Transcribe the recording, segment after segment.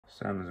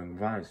Samsung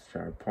Vice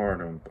Chair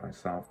pardoned by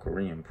South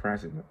Korean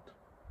President.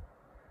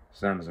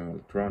 Samsung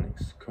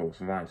Electronics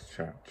co-vice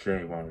chair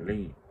Jae-won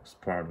Lee was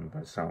pardoned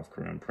by South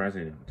Korean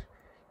President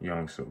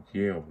Yoon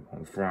Suk-yeol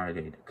on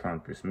Friday, the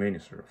country's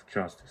Minister of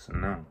Justice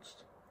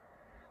announced.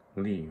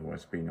 Lee, who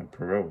has been on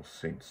parole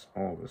since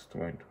August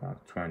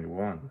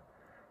 2021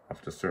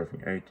 after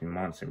serving 18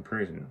 months in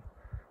prison,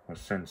 was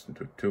sentenced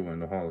to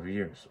 2.5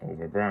 years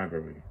over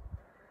bribery,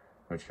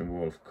 which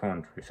involved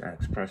country's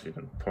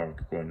ex-president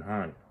Park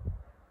Geun-hye.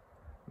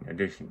 In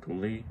addition to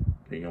Lee,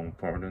 the Yoon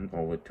pardoned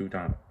over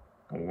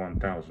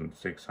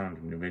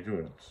 1,600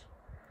 individuals,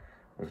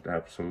 with the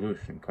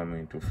absolution coming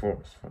into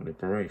force from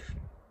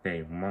Liberation Day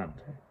on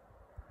Monday.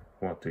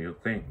 What do you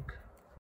think?